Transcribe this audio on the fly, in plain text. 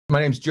My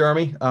name's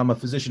Jeremy. I'm a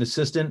physician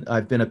assistant.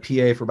 I've been a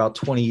PA for about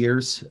 20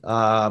 years.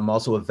 I'm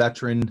also a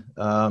veteran.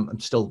 I'm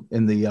still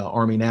in the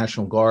Army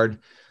National Guard.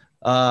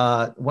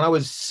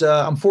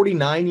 I'm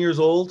 49 years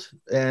old,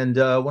 and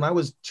when I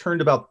was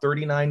turned about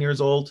 39 years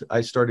old,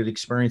 I started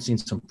experiencing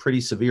some pretty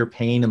severe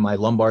pain in my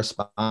lumbar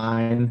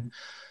spine.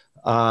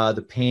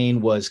 The pain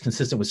was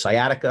consistent with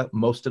sciatica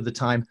most of the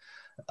time.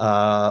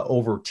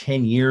 Over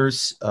 10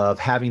 years of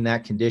having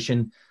that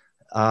condition,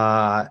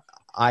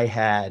 I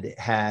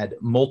had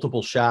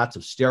multiple shots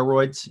of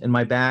steroids in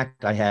my back.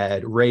 I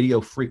had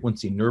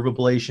radiofrequency nerve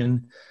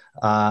ablation.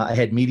 I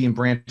had median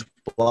branch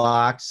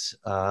blocks.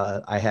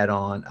 I had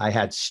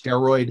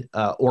steroid,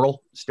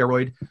 oral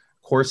steroid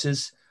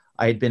courses.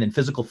 I had been in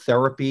physical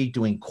therapy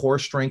doing core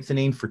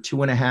strengthening for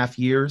 2.5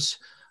 years.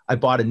 I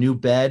bought a new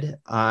bed.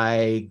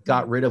 I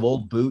got rid of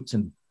old boots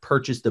and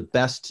purchased the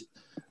best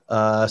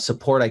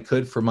support I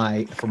could for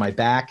my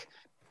back.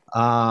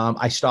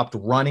 I stopped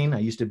running. I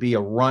used to be a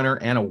runner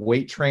and a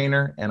weight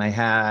trainer, and I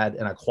had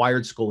an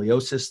acquired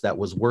scoliosis that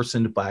was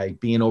worsened by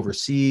being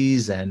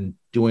overseas and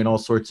doing all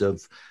sorts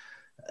of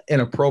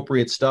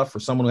inappropriate stuff for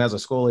someone who has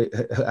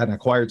an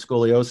acquired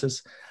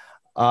scoliosis.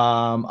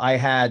 I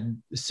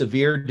had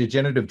severe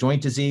degenerative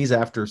joint disease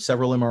after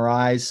several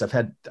MRIs. I've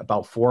had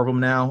about 4 of them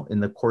now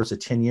in the course of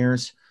 10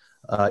 years.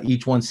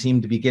 Each one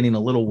seemed to be getting a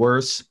little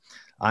worse.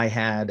 I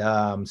had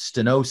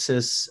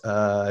stenosis,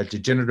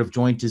 degenerative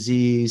joint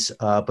disease.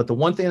 But the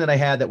one thing that I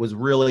had that was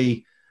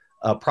really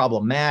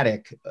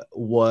problematic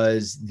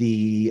was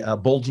the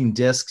bulging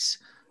discs,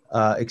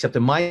 except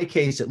in my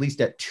case, at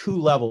least at 2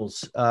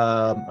 levels.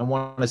 I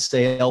want to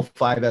say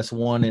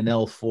L5S1 and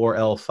L4,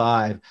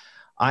 L5.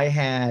 I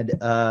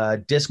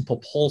had disc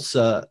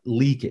propulsa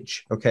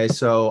leakage. Okay,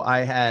 so I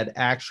had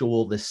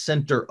the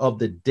center of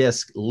the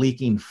disc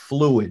leaking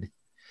fluid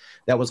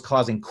that was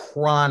causing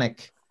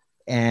chronic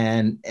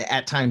and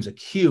at times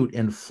acute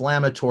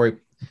inflammatory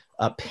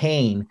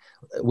pain,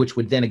 which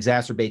would then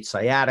exacerbate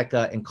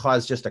sciatica and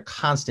cause just a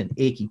constant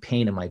achy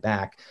pain in my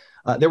back.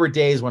 There were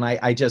days when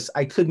I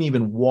couldn't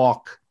even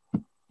walk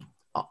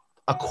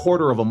a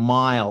quarter of a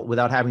mile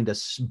without having to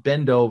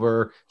bend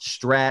over,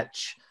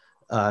 stretch,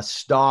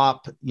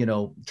 stop,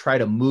 try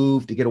to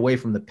move to get away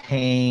from the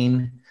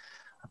pain.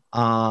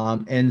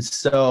 And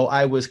so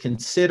I was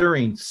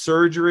considering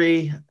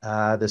surgery.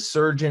 The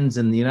surgeons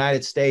in the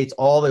United States,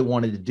 all they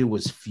wanted to do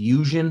was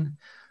fusion.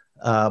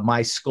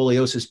 My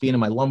scoliosis being in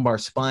my lumbar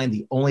spine,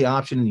 the only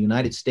option in the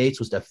United States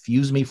was to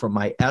fuse me from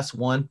my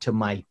S1 to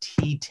my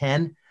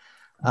T10,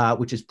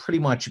 which is pretty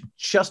much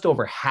just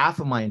over half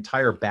of my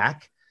entire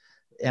back.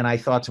 And I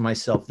thought to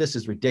myself, this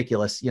is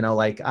ridiculous.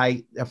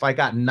 If I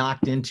got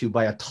knocked into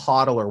by a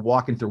toddler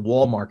walking through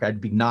Walmart, I'd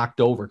be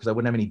knocked over because I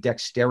wouldn't have any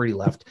dexterity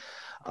left.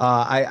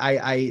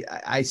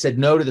 I said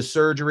no to the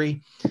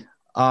surgery.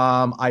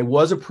 I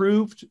was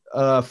approved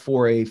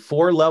for a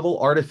 4-level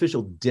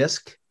artificial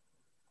disc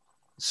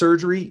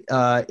surgery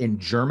in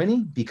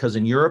Germany, because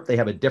in Europe they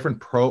have a different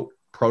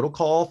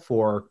protocol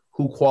for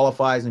who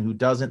qualifies and who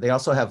doesn't. They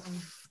also have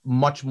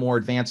much more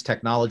advanced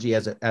technology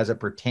as it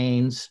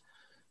pertains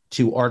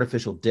to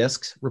artificial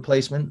discs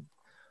replacement.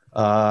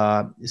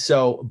 But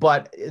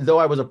though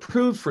I was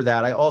approved for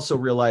that, I also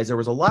realized there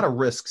was a lot of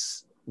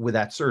risks with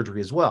that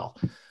surgery as well.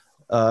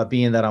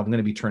 Being that I'm going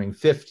to be turning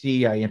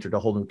 50, I entered a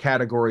whole new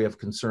category of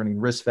concerning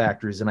risk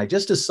factors, and I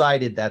just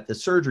decided that the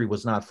surgery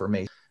was not for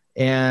me.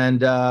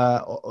 And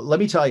let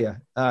me tell you,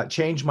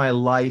 changed my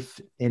life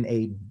in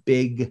a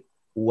big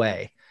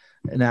way.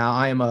 Now,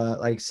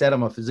 like I said,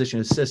 I'm a physician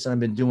assistant. I've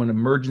been doing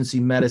emergency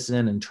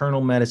medicine,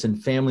 internal medicine,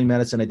 family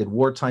medicine. I did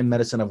wartime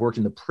medicine. I've worked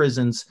in the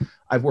prisons.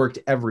 I've worked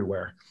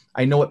everywhere.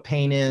 I know what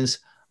pain is.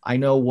 I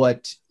know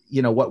what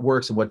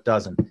works and what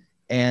doesn't.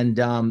 And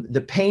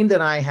the pain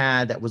that I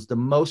had that was the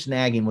most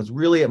nagging was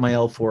really at my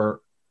L4,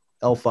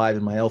 L5,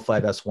 and my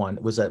L5S1.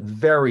 It was a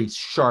very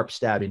sharp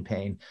stabbing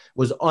pain. It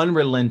was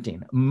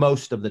unrelenting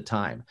most of the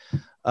time.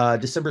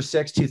 December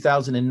 6,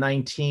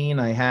 2019,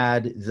 I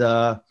had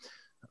the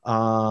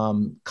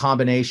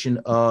combination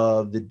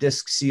of the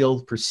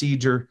Discseel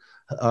procedure,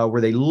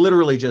 where they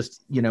literally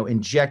just,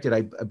 injected,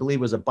 I believe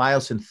it was a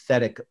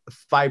biosynthetic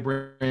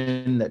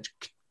fibrin that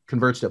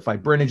converts to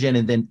fibrinogen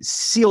and then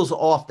seals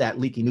off that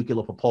leaky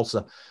nucleus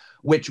propulsa,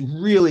 which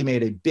really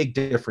made a big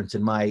difference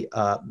in my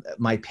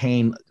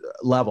pain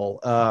level.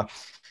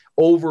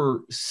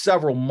 Over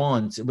several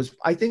months, it was,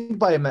 I think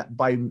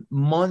by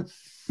month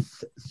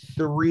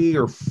 3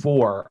 or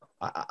 4,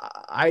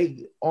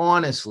 I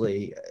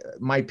honestly,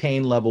 my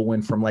pain level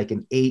went from like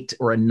an 8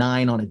 or a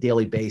 9 on a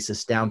daily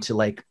basis down to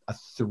like a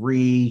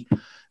 3,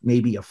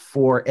 maybe a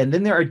 4. And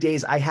then there are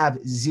days I have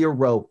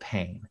zero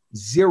pain.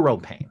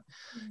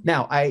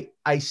 Now,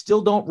 I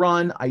still don't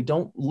run. I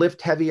don't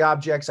lift heavy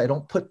objects. I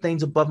don't put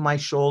things above my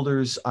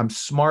shoulders. I'm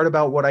smart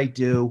about what I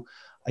do.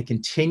 I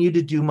continue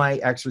to do my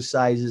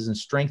exercises and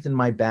strengthen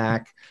my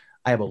back.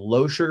 I have a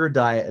low sugar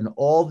diet, and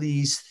all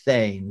these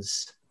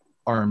things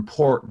are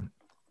important.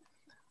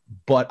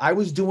 But I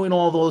was doing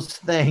all those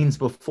things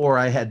before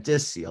I had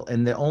Discseel.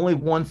 And the only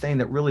one thing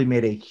that really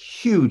made a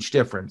huge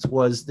difference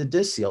was the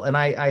Discseel. And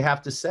I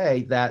have to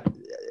say that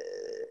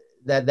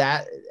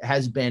that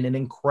has been an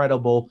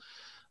incredible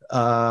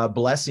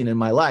blessing in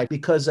my life,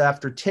 because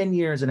after 10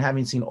 years and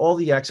having seen all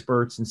the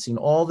experts and seen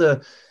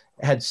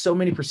had so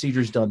many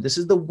procedures done, this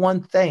is the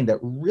one thing that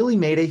really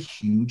made a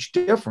huge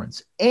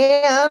difference.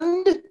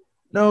 And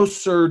no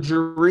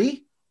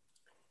surgery,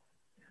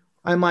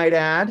 I might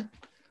add,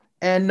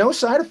 and no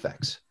side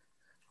effects.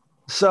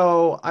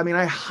 So, I mean,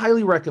 I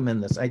highly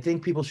recommend this. I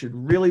think people should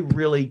really,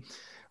 really,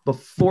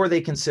 before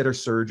they consider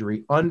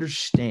surgery,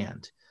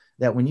 understand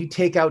that when you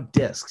take out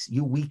discs,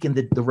 you weaken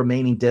the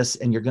remaining discs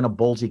and you're going to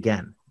bulge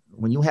again.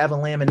 When you have a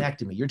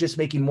laminectomy, you're just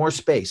making more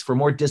space for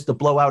more discs to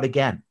blow out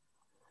again.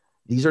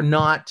 These are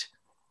not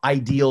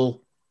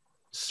ideal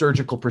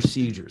surgical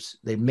procedures.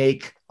 They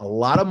make a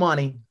lot of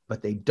money,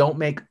 but they don't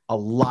make a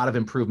lot of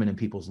improvement in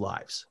people's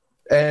lives.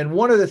 And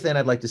one other thing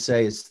I'd like to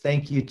say is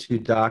thank you to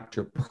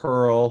Dr.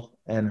 Pearl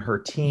and her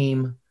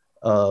team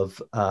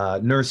of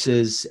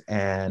nurses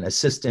and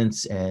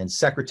assistants and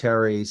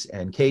secretaries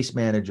and case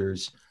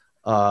managers.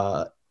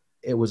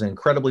 It was an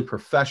incredibly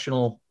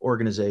professional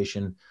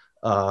organization.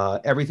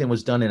 Everything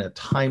was done in a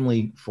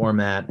timely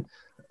format,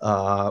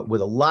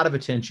 with a lot of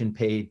attention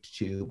paid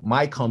to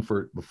my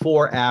comfort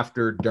before,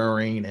 after,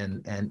 during,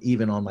 and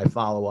even on my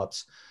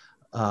follow-ups.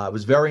 I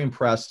was very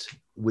impressed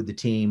with the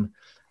team.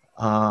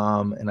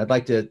 And I'd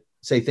like to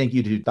say thank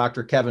you to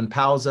Dr. Kevin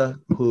Pauza,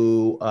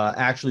 who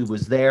actually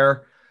was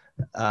there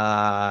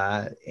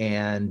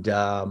and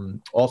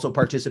also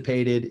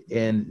participated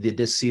in the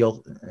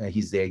Discseel.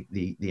 He's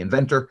the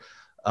inventor.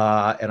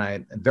 And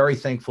I'm very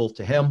thankful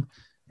to him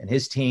and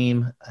his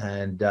team.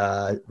 And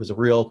it was a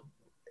real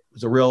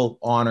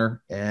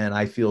honor. And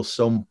I feel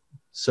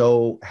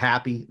so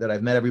happy that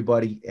I've met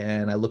everybody.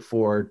 And I look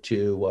forward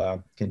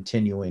to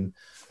continuing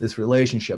this relationship.